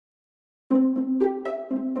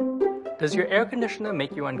Does your air conditioner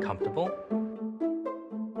make you uncomfortable?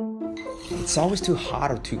 It's always too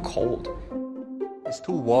hot or too cold. It's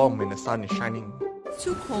too warm when the sun is shining. It's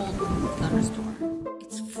too cold in a thunderstorm.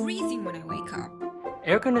 It's freezing when I wake up.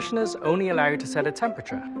 Air conditioners only allow you to set a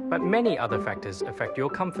temperature, but many other factors affect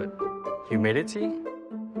your comfort. Humidity,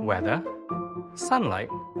 weather, sunlight,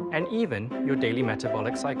 and even your daily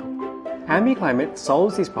metabolic cycle. Ambi Climate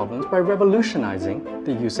solves these problems by revolutionizing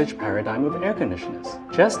the usage paradigm of air conditioners.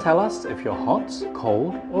 Just tell us if you're hot,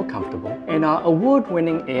 cold, or comfortable, and our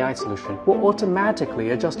award-winning AI solution will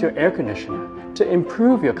automatically adjust your air conditioner to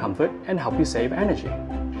improve your comfort and help you save energy.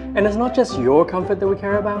 And it's not just your comfort that we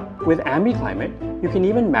care about. With Ambi Climate, you can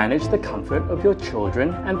even manage the comfort of your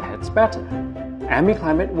children and pets better. Ambi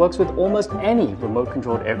Climate works with almost any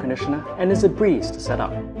remote-controlled air conditioner and is a breeze to set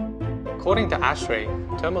up. According to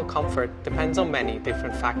ASHRAE, thermal comfort depends on many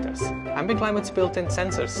different factors. Ambi Climate's built-in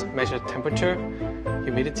sensors measure temperature,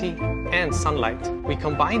 humidity, and sunlight. We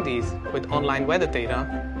combine these with online weather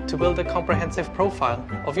data to build a comprehensive profile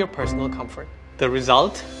of your personal comfort. The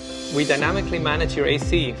result? We dynamically manage your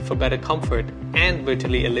AC for better comfort and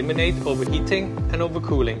virtually eliminate overheating and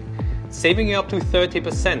overcooling, saving you up to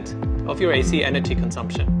 30% of your AC energy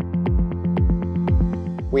consumption.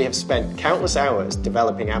 We have spent countless hours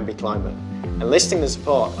developing Ambi Climate, enlisting the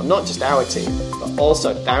support of not just our team, but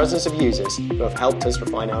also thousands of users who have helped us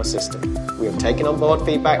refine our system. We have taken on board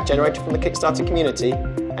feedback generated from the Kickstarter community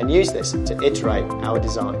and used this to iterate our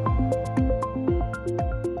design.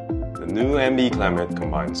 The new Ambi Climate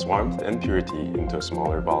combines warmth and purity into a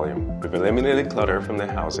smaller volume. We've eliminated clutter from the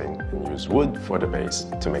housing and used wood for the base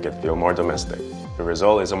to make it feel more domestic. The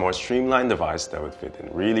result is a more streamlined device that would fit in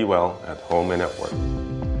really well at home and at work.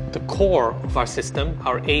 The core of our system,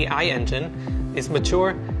 our AI engine, is mature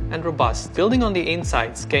and robust, building on the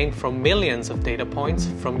insights gained from millions of data points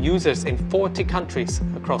from users in 40 countries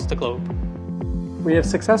across the globe. We have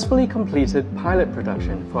successfully completed pilot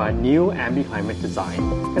production for our new Ambi Climate design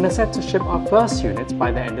and are set to ship our first units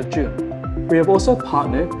by the end of June. We have also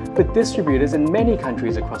partnered with distributors in many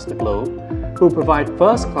countries across the globe who provide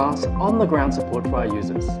first-class, on-the-ground support for our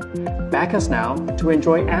users. Back us now to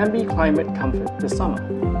enjoy Ambi Climate comfort this summer.